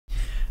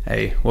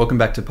Hey, welcome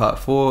back to part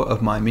 4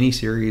 of my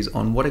mini-series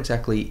on what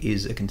exactly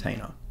is a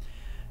container.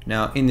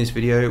 Now in this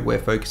video we're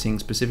focusing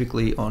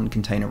specifically on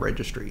container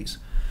registries.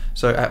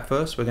 So at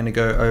first we're going to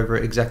go over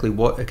exactly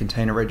what a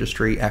container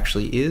registry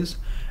actually is,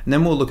 and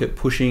then we'll look at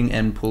pushing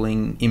and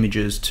pulling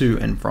images to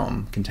and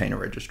from container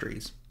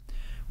registries.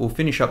 We'll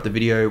finish up the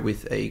video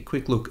with a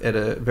quick look at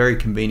a very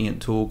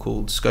convenient tool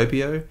called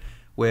Scopio,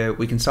 where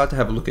we can start to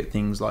have a look at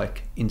things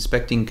like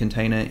inspecting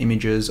container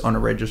images on a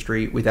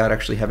registry without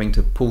actually having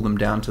to pull them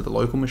down to the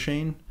local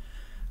machine.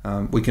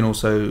 We can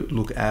also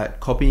look at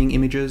copying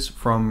images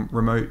from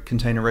remote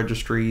container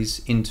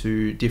registries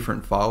into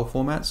different file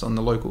formats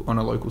on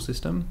a local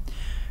system.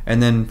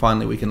 And then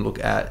finally we can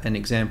look at an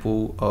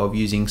example of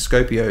using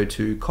Scopio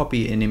to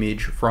copy an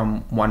image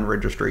from one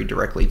registry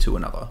directly to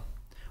another.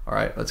 All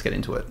right, let's get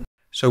into it.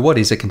 So what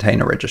is a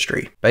container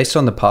registry? Based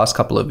on the past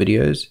couple of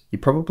videos, you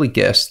probably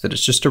guessed that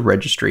it's just a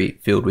registry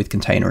filled with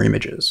container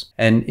images.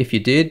 And if you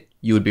did,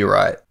 you would be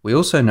right. We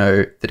also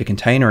know that a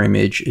container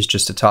image is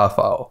just a tar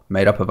file,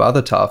 made up of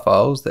other tar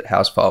files that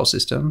house file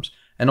systems,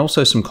 and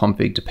also some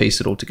config to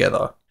piece it all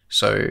together.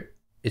 So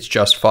it's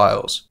just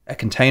files. A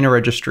container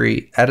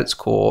registry at its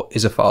core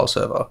is a file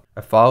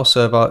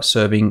server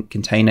serving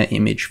container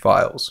image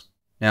files.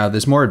 Now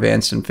there's more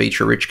advanced and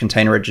feature-rich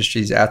container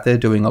registries out there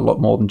doing a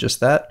lot more than just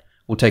that.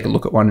 We'll take a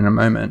look at one in a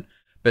moment,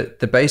 but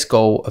the base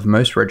goal of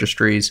most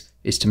registries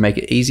is to make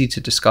it easy to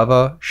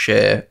discover,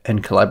 share,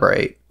 and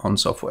collaborate on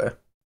software.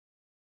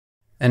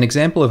 An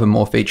example of a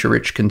more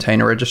feature-rich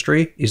container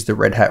registry is the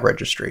Red Hat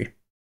Registry.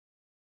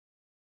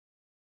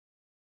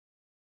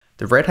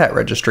 The Red Hat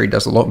Registry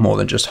does a lot more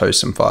than just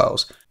host some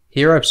files.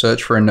 Here I've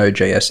searched for a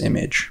Node.js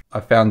image. I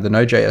found the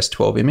Node.js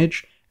 12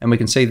 image, and we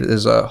can see that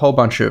there's a whole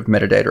bunch of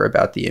metadata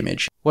about the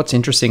image. What's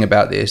interesting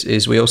about this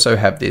is we also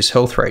have this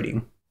health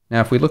rating. Now,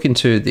 if we look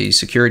into the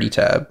security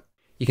tab,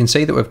 you can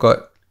see that we've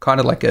got kind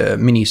of like a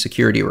mini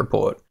security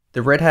report.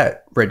 The Red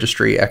Hat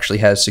registry actually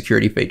has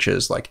security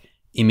features like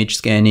image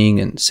scanning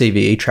and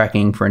CVE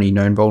tracking for any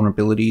known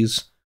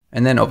vulnerabilities.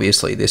 And then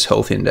obviously this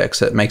health index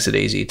that makes it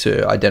easy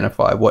to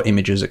identify what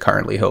images are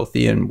currently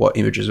healthy and what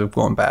images have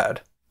gone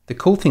bad. The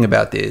cool thing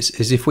about this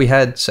is if we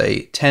had,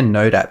 say, 10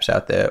 Node apps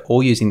out there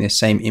all using this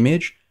same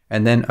image,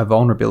 and then a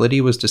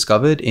vulnerability was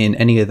discovered in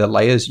any of the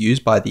layers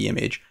used by the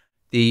image,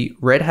 the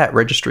Red Hat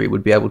registry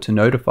would be able to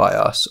notify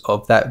us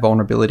of that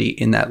vulnerability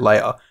in that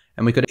layer,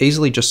 and we could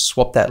easily just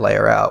swap that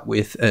layer out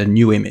with a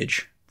new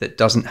image that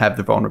doesn't have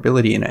the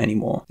vulnerability in it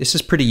anymore. This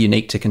is pretty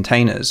unique to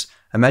containers.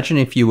 Imagine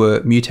if you were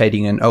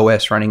mutating an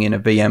OS running in a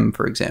VM,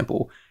 for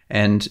example,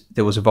 and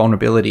there was a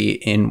vulnerability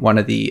in one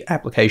of the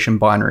application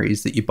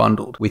binaries that you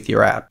bundled with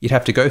your app. You'd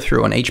have to go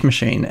through on each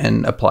machine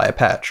and apply a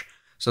patch.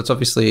 So it's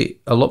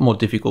obviously a lot more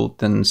difficult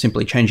than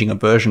simply changing a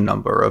version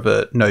number of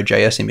a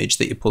Node.js image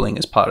that you're pulling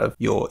as part of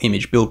your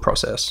image build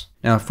process.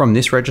 Now from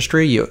this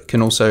registry, you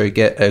can also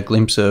get a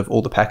glimpse of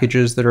all the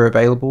packages that are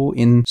available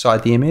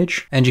inside the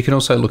image, and you can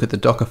also look at the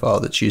Docker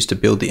file that's used to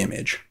build the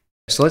image.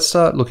 So let's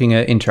start looking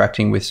at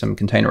interacting with some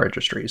container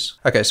registries.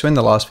 Okay, so in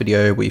the last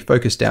video, we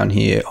focused down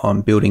here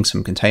on building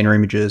some container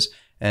images,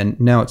 and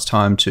now it's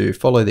time to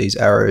follow these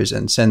arrows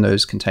and send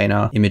those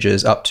container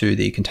images up to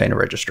the container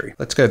registry.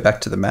 Let's go back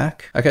to the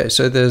Mac. Okay,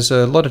 so there's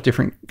a lot of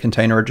different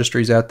container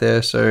registries out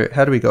there, so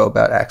how do we go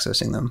about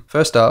accessing them?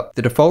 First up,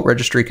 the default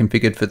registry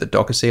configured for the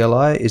Docker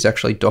CLI is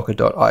actually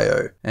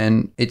docker.io,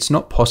 and it's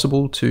not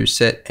possible to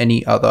set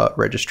any other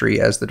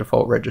registry as the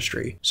default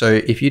registry.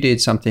 So if you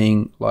did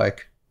something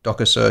like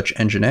Docker search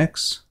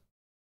nginx,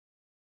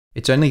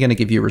 it's only going to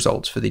give you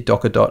results for the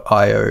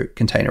docker.io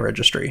container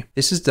registry.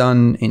 This is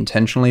done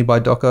intentionally by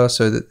Docker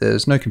so that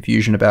there's no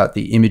confusion about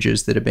the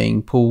images that are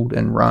being pulled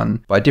and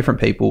run by different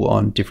people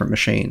on different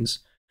machines.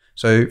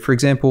 So for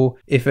example,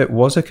 if it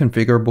was a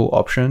configurable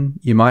option,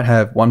 you might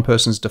have one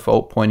person's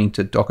default pointing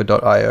to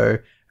docker.io,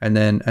 and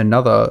then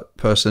another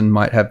person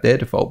might have their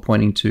default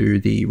pointing to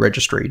the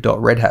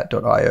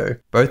registry.redhat.io,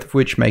 both of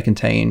which may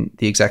contain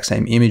the exact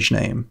same image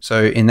name.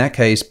 So in that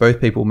case,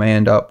 both people may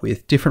end up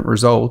with different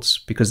results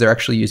because they're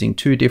actually using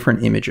two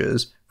different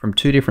images from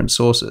two different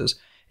sources,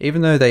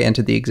 even though they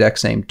entered the exact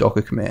same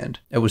Docker command.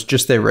 It was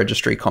just their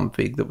registry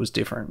config that was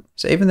different.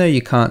 So even though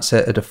you can't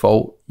set a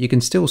default, you can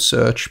still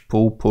search,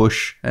 pull,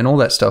 push, and all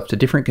that stuff to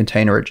different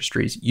container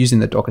registries using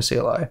the Docker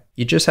CLI.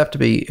 You just have to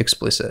be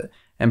explicit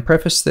and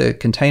preface the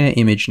container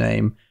image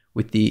name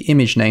with the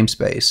image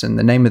namespace and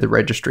the name of the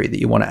registry that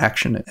you want to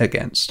action it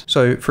against.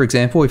 So for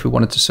example, if we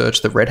wanted to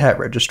search the Red Hat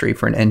registry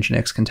for an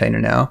nginx container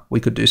now,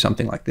 we could do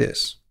something like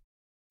this.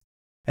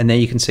 And there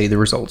you can see the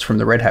results from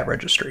the Red Hat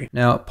registry.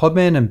 Now,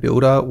 Podman and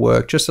Builder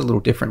work just a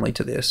little differently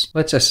to this.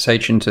 Let's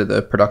SSH into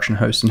the production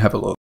host and have a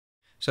look.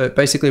 So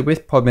basically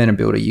with Podman and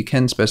Builder, you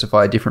can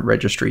specify different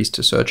registries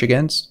to search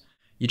against.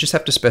 You just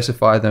have to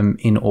specify them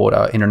in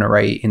order in an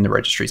array in the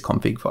registry's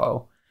config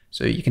file.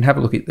 So you can have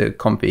a look at the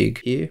config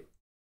here.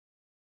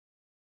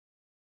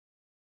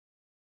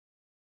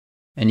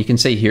 And you can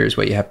see here is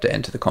where you have to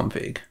enter the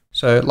config.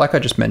 So like I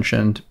just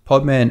mentioned,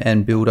 Podman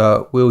and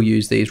Builder will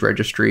use these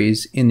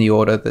registries in the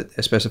order that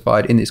they're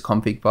specified in this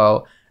config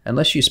file,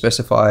 unless you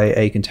specify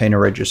a container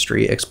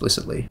registry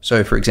explicitly.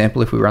 So for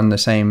example, if we run the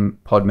same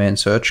podman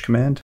search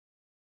command,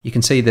 you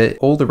can see that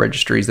all the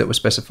registries that were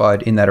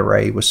specified in that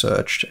array were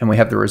searched, and we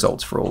have the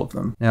results for all of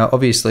them. Now,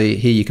 obviously,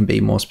 here you can be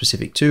more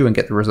specific too and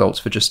get the results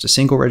for just a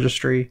single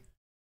registry.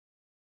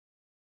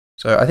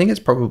 So I think it's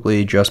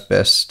probably just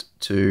best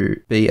to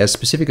be as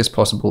specific as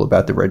possible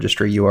about the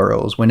registry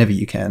URLs whenever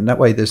you can. That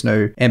way there's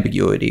no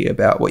ambiguity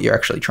about what you're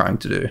actually trying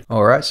to do.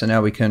 All right, so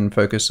now we can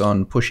focus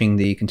on pushing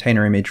the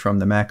container image from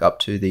the Mac up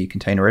to the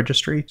container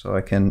registry. So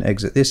I can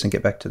exit this and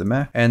get back to the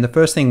Mac. And the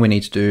first thing we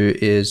need to do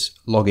is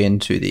log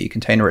into the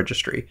container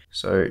registry.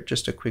 So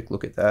just a quick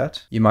look at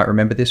that. You might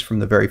remember this from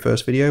the very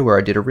first video where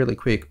I did a really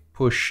quick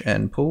push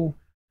and pull.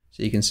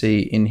 So you can see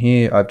in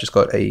here, I've just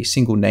got a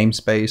single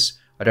namespace.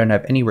 I don't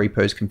have any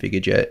repos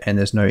configured yet, and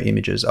there's no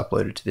images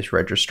uploaded to this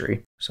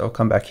registry. So I'll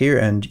come back here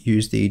and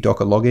use the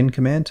docker login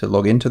command to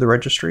log into the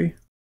registry.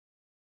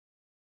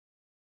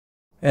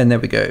 And there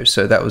we go.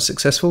 So that was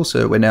successful.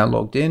 So we're now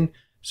logged in.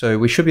 So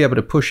we should be able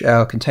to push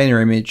our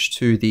container image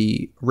to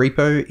the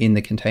repo in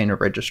the container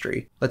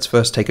registry. Let's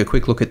first take a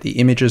quick look at the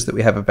images that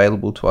we have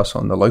available to us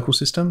on the local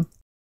system.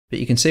 But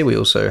you can see we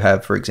also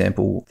have, for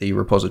example, the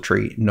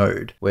repository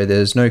node, where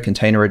there's no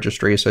container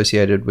registry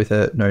associated with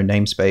it, no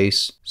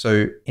namespace.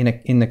 So in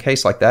a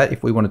case like that,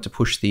 if we wanted to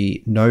push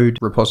the node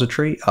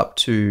repository up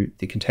to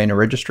the container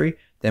registry,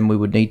 then we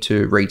would need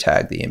to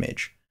retag the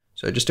image.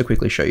 So just to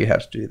quickly show you how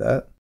to do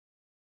that.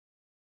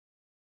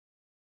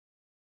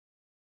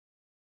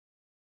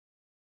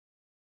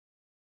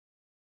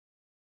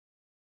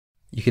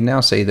 You can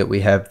now see that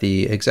we have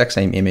the exact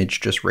same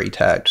image just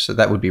retagged, so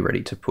that would be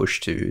ready to push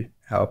to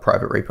our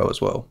private repo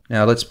as well.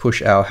 Now let's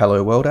push our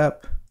Hello World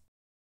app.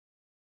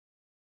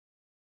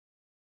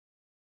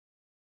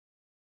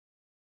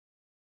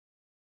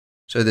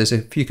 So there's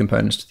a few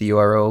components to the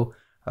URL.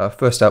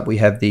 First up, we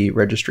have the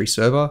registry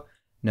server.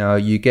 Now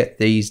you get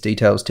these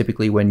details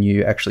typically when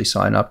you actually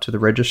sign up to the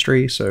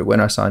registry. So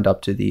when I signed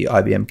up to the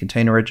IBM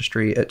Container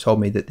Registry, it told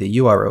me that the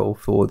URL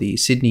for the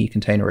Sydney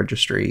Container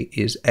Registry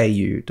is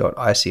au.icr.io.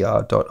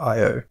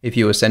 If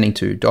you were sending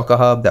to Docker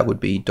Hub, that would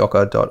be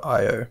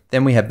docker.io.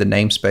 Then we have the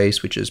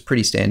namespace, which is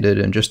pretty standard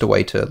and just a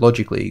way to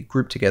logically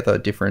group together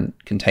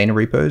different container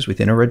repos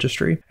within a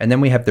registry. And then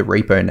we have the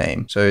repo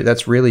name. So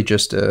that's really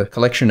just a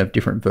collection of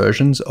different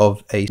versions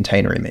of a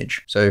container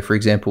image. So for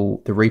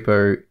example, the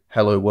repo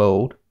Hello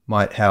World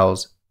might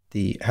house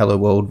the Hello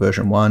World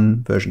version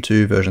 1, version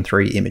 2, version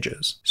 3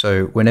 images.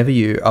 So whenever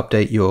you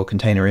update your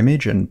container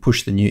image and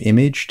push the new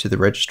image to the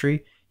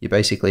registry, you're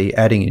basically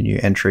adding a new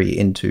entry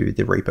into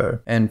the repo.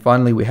 And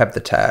finally, we have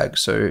the tag.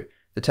 So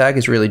the tag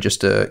is really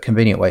just a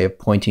convenient way of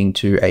pointing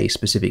to a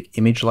specific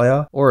image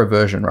layer or a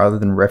version rather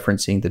than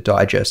referencing the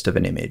digest of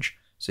an image.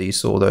 So you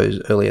saw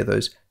those earlier,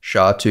 those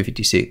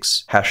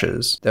SHA-256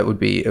 hashes. It would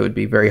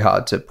be very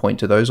hard to point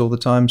to those all the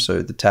time,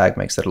 so the tag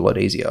makes that a lot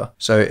easier.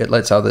 So it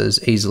lets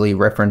others easily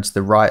reference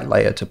the right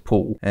layer to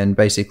pull, and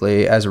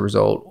basically as a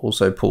result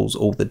also pulls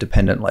all the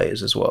dependent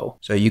layers as well.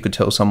 So you could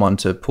tell someone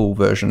to pull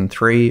version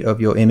 3 of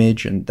your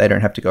image and they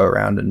don't have to go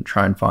around and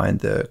try and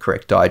find the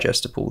correct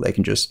digest to pull. They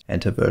can just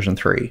enter version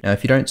 3. Now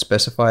if you don't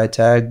specify a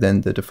tag,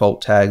 then the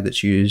default tag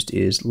that's used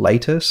is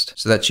latest.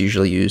 So that's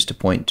usually used to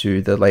point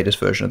to the latest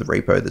version of the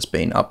repo that's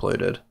been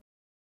uploaded.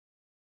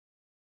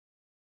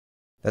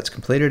 That's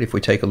completed. If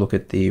we take a look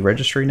at the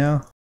registry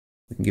now,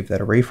 we can give that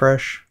a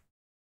refresh.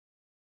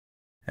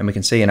 And we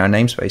can see in our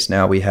namespace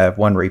now we have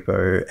one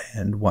repo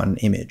and one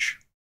image.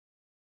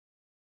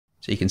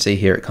 So you can see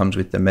here it comes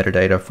with the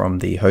metadata from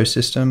the host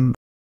system.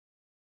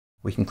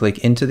 We can click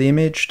into the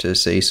image to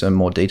see some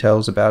more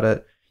details about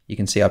it. You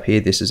can see up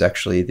here this is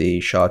actually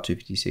the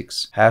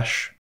SHA-256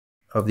 hash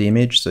of the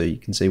image, so you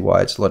can see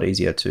why it's a lot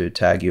easier to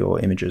tag your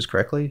images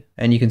correctly.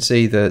 And you can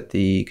see that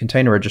the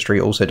container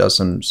registry also does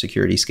some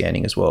security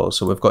scanning as well,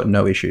 so we've got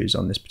no issues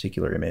on this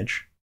particular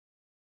image.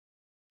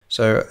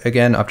 So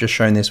again, I've just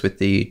shown this with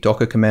the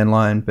Docker command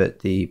line, but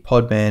the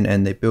Podman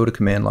and the Builder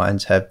command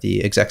lines have the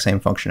exact same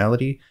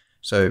functionality.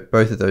 So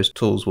both of those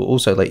tools will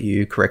also let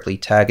you correctly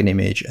tag an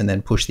image and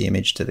then push the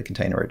image to the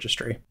container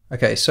registry.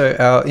 Okay, so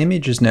our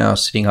image is now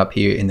sitting up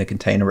here in the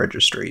container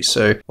registry.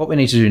 So what we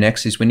need to do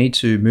next is we need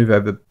to move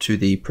over to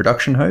the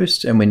production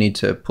host and we need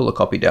to pull a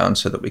copy down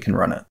so that we can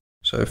run it.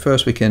 So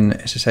first we can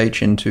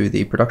SSH into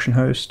the production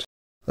host.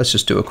 Let's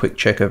just do a quick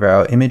check of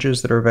our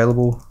images that are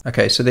available.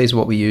 Okay, so these are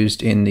what we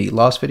used in the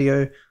last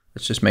video.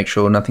 Let's just make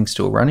sure nothing's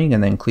still running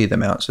and then clear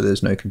them out so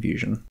there's no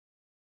confusion.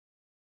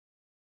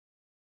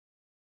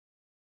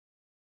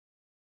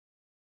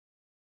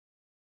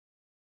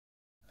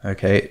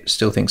 Okay,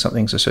 still think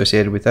something's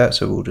associated with that,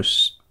 so we'll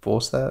just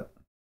force that.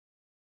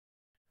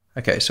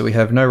 Okay, so we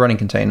have no running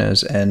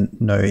containers and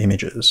no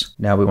images.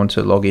 Now we want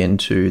to log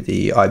into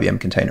the IBM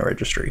Container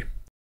Registry.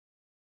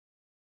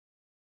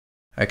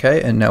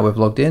 Okay, and now we've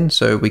logged in,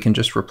 so we can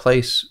just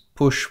replace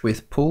push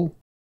with pull.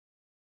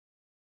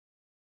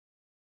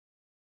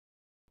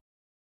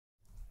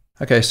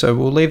 Okay, so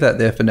we'll leave that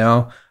there for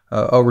now.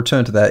 I'll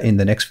return to that in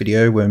the next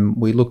video when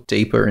we look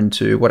deeper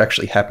into what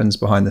actually happens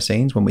behind the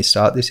scenes when we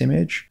start this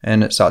image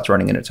and it starts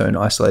running in its own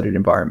isolated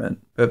environment.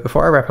 But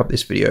before I wrap up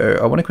this video,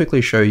 I want to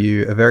quickly show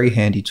you a very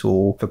handy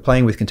tool for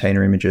playing with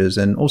container images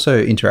and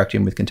also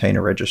interacting with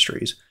container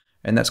registries,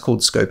 and that's called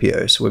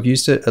Scopio. So we've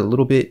used it a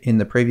little bit in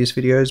the previous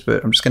videos,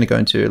 but I'm just going to go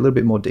into a little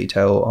bit more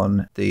detail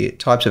on the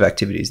types of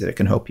activities that it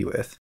can help you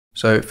with.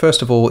 So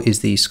first of all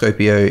is the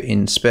Scopio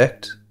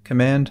inspect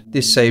command.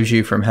 This saves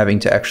you from having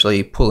to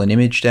actually pull an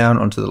image down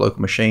onto the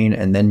local machine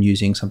and then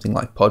using something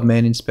like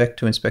Podman inspect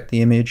to inspect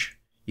the image.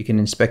 You can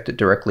inspect it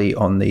directly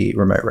on the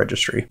remote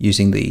registry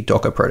using the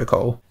Docker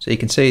protocol. So you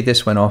can see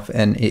this went off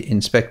and it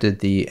inspected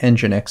the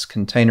Nginx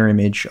container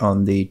image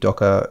on the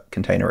Docker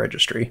Container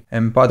Registry.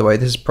 And by the way,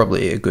 this is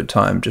probably a good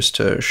time just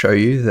to show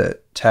you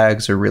that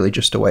tags are really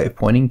just a way of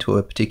pointing to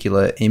a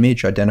particular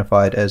image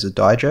identified as a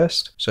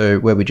digest. So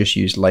where we just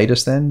use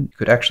latest then, you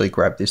could actually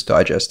grab this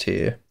digest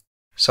here,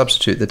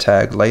 substitute the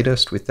tag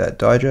latest with that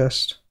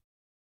digest,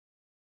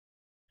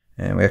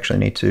 and we actually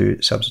need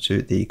to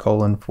substitute the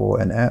colon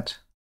for an @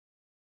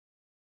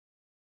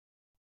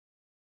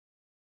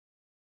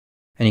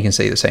 and you can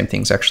see the same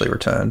thing's actually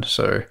returned.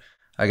 So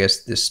I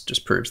guess this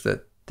just proves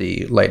that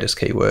the latest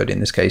keyword in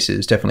this case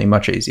is definitely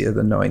much easier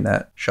than knowing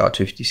that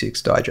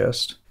SHA-256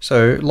 digest.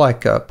 So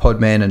like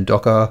Podman and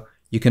Docker,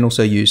 you can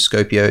also use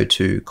Scopio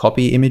to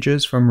copy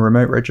images from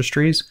remote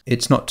registries.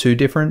 It's not too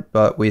different,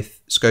 but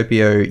with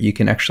Scopio, you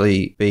can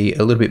actually be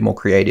a little bit more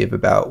creative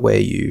about where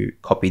you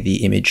copy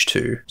the image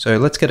to. So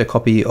let's get a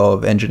copy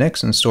of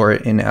Nginx and store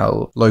it in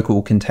our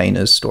local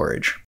containers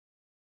storage.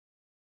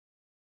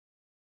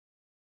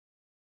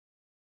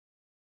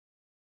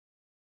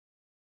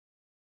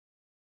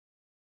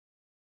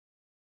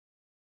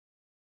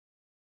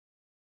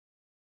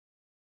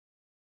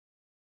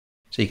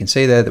 So you can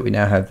see there that we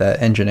now have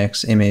that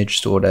Nginx image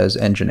stored as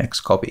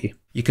Nginx copy.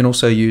 You can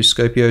also use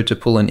Scopio to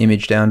pull an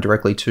image down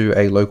directly to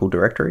a local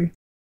directory.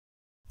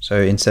 So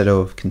instead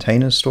of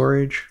containers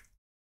storage,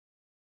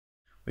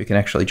 we can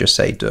actually just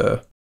say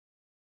dir.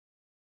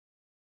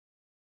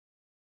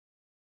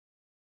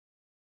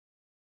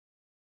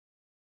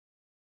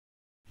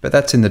 But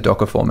that's in the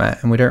Docker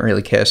format, and we don't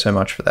really care so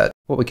much for that.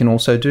 What we can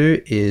also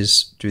do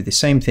is do the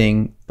same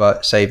thing,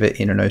 but save it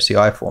in an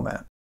OCI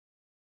format.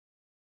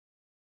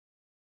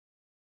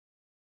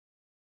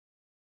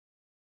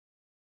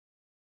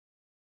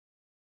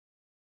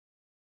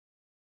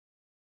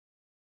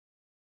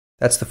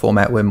 That's the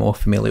format we're more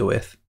familiar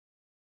with.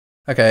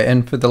 Okay,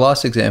 and for the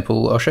last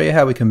example, I'll show you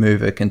how we can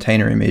move a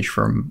container image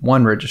from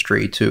one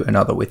registry to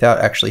another without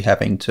actually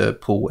having to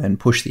pull and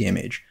push the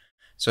image.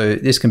 So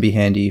this can be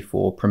handy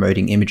for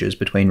promoting images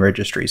between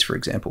registries, for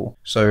example.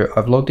 So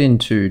I've logged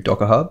into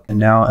Docker Hub, and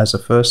now as a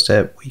first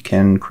step, we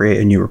can create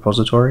a new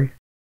repository.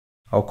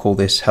 I'll call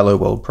this Hello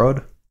World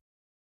Prod.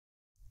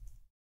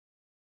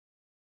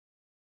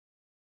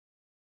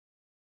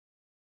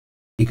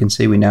 You can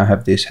see we now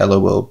have this Hello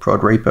World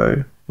Prod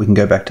repo. We can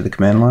go back to the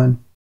command line.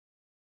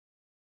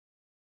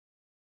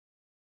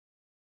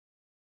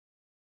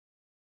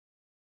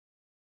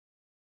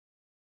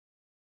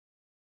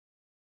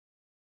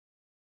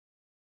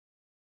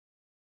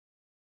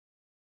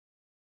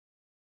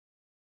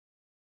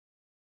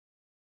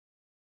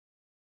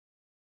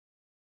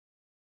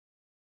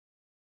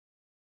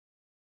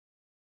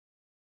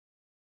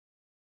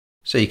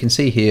 So you can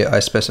see here I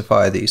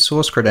specify the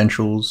source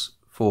credentials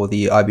for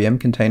the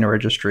IBM Container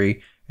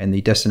Registry and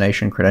the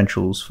destination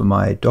credentials for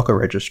my Docker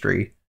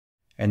registry,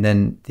 and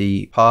then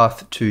the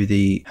path to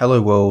the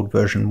Hello World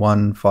version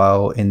 1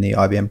 file in the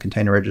IBM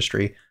Container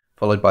Registry,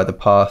 followed by the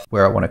path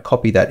where I want to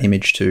copy that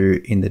image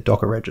to in the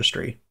Docker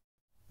registry.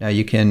 Now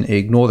you can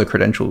ignore the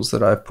credentials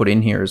that I've put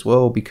in here as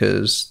well,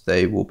 because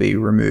they will be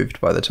removed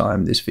by the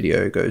time this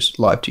video goes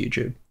live to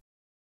YouTube.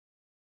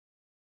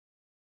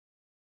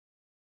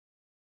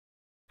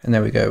 And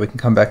there we go, we can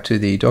come back to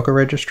the Docker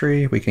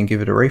registry, we can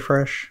give it a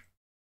refresh.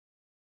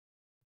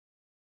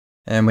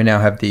 And we now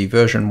have the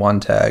version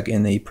 1 tag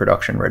in the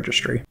production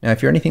registry. Now,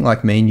 if you're anything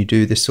like me and you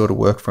do this sort of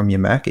work from your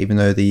Mac, even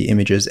though the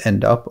images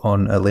end up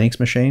on a Linux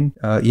machine,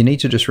 you need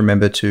to just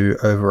remember to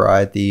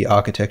override the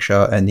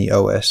architecture and the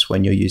OS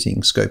when you're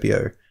using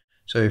Scopio.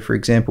 So for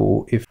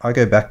example, if I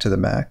go back to the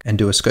Mac and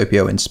do a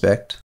Scopio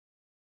inspect,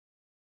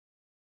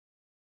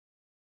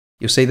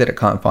 you'll see that it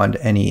can't find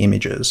any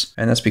images,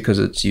 and that's because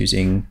it's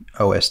using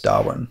OS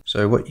Darwin.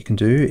 So what you can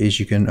do is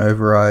you can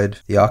override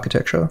the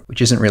architecture,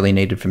 which isn't really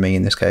needed for me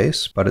in this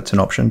case, but it's an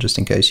option just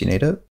in case you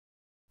need it.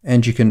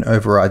 And you can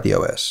override the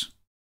OS.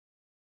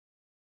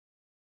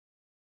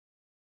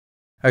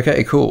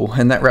 Okay, cool.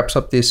 And that wraps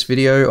up this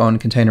video on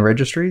container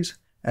registries.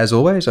 As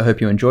always, I hope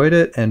you enjoyed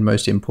it, and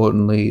most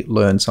importantly,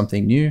 learned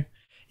something new.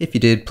 If you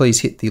did, please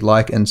hit the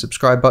like and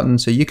subscribe button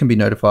so you can be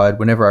notified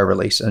whenever I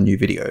release a new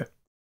video.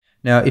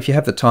 Now, if you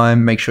have the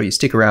time, make sure you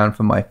stick around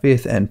for my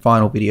 5th and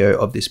final video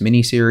of this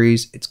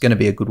mini-series. It's going to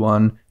be a good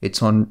one.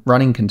 It's on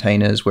running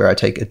containers, where I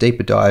take a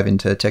deeper dive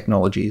into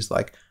technologies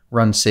like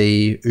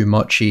runc,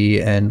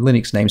 umochi, and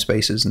Linux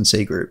namespaces and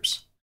C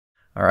groups.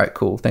 Alright,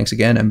 cool. Thanks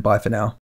again, and bye for now.